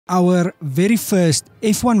our very first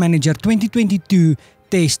F1 Manager 2022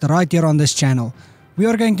 test right here on this channel. We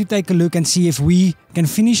are going to take a look and see if we can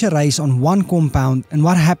finish a race on one compound and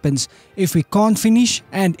what happens if we can't finish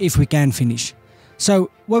and if we can finish.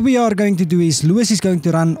 So what we are going to do is Lewis is going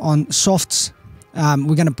to run on softs.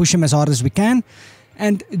 We're going to push him as hard as we can,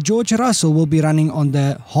 and George Russell will be running on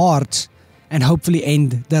the hards and hopefully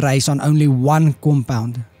end the race on only one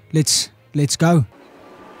compound. Let's go.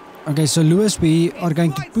 Okay, so Lewis, we are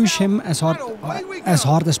going to push him as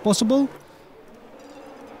hard as possible,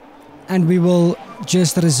 and we will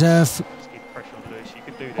just reserve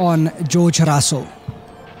on George Russell.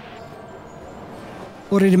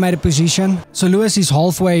 Already made a position. So Lewis is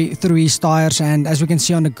halfway through his tires, and as we can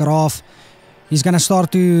see on the graph, he's going to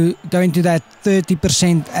start to go into that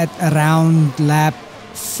 30% at around lap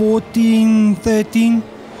 14, 13.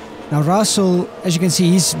 Now Russell, as you can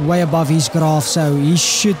see, he's way above his graph, so he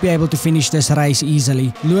should be able to finish this race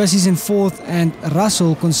easily. Lewis is in 4th and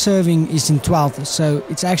Russell, conserving, is in 12th, so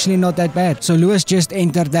it's actually not that bad. So Lewis just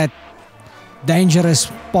entered that dangerous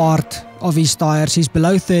part of his tires. He's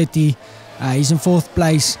below 30, he's in 4th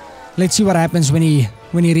place. Let's see what happens when he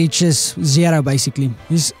reaches 0 basically.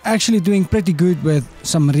 He's actually doing pretty good with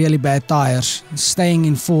some really bad tires, staying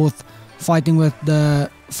in 4th, fighting with the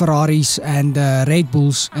Ferraris and Red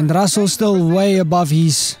Bulls, and Russell's still way above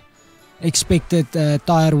his expected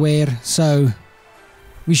tire wear, so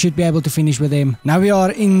we should be able to finish with him. Now we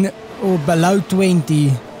are in or below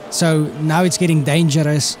 20, so now it's getting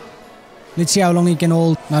dangerous. Let's see how long he can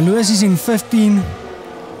hold. Now Lewis is in 15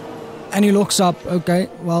 and he locks up. Okay,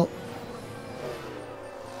 well,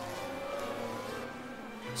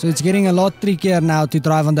 so it's getting a lot trickier now to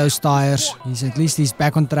drive on those tires. At least he's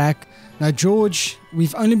back on track. Now George,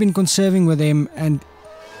 we've only been conserving with him, and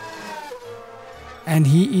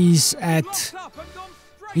he is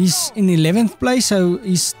he's in 11th place, so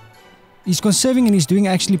he's conserving and he's doing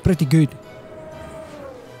actually pretty good.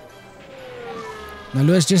 Now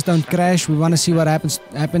Lewis, just don't crash. We want to see what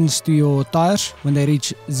happens to your tires when they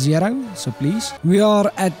reach 0, so please. We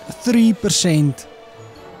are at 3%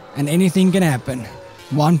 and anything can happen.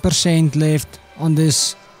 1% left on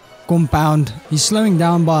this compound. He's slowing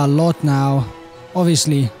down by a lot now,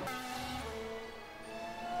 obviously.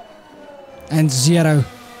 And 0.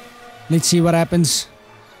 Let's see what happens.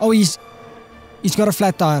 Oh, he's got a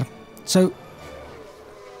flat tire. So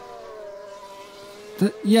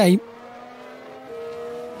yeah, he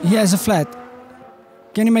has a flat.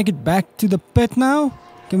 Can he make it back to the pit now?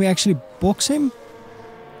 Can we actually box him?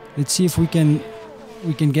 Let's see if we can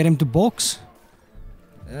get him to box.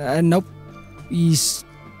 Nope.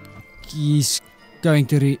 He's going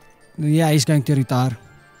to he's going to retire.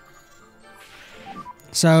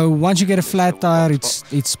 So once you get a flat tire,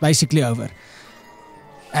 it's basically over.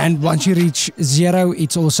 And once you reach 0,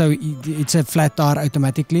 it's a flat tire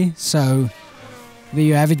automatically. So there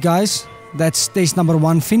you have it, guys. That's test number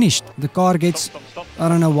 1 finished. The car gets, I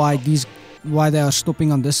don't know why they are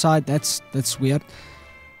stopping on this side. That's weird.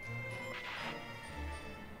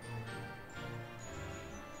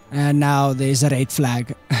 And now there's a red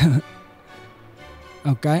flag.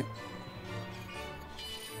 Okay.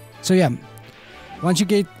 So yeah, once you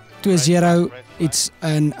get to a 0, it's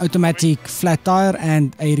an automatic flat tire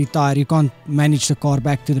and a retire. You can't manage the car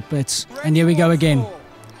back to the pits. And here we go again.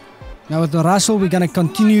 Now with the Russell, we're going to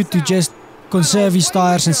continue to just conserve his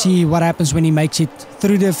tires and see what happens when he makes it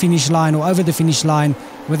through the finish line or over the finish line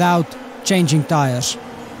without changing tires.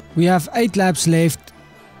 We have 8 laps left,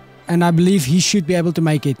 and I believe he should be able to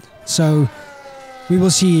make it. So we will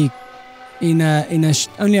see in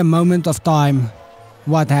only a moment of time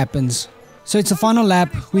what happens. So it's the final lap.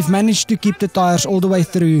 We've managed to keep the tires all the way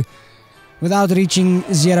through without reaching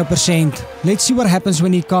 0%. Let's see what happens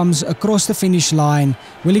when he comes across the finish line.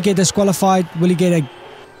 Will he get disqualified? Will he get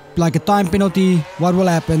a time penalty? What will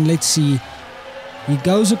happen? Let's see. He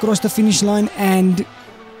goes across the finish line, and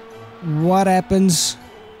what happens?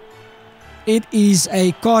 It is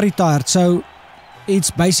a car retired, so it's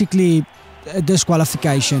basically a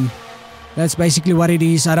disqualification. That's basically what it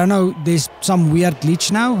is. I don't know, there's some weird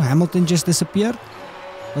glitch now. Hamilton just disappeared,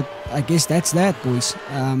 but I guess that's that, boys.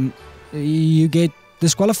 You get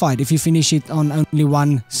disqualified if you finish it on only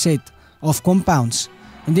one set of compounds.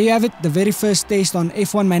 And there you have it, the very first test on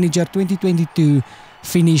F1 Manager 2022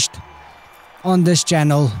 finished on this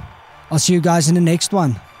channel. I'll see you guys in the next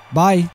one. Bye.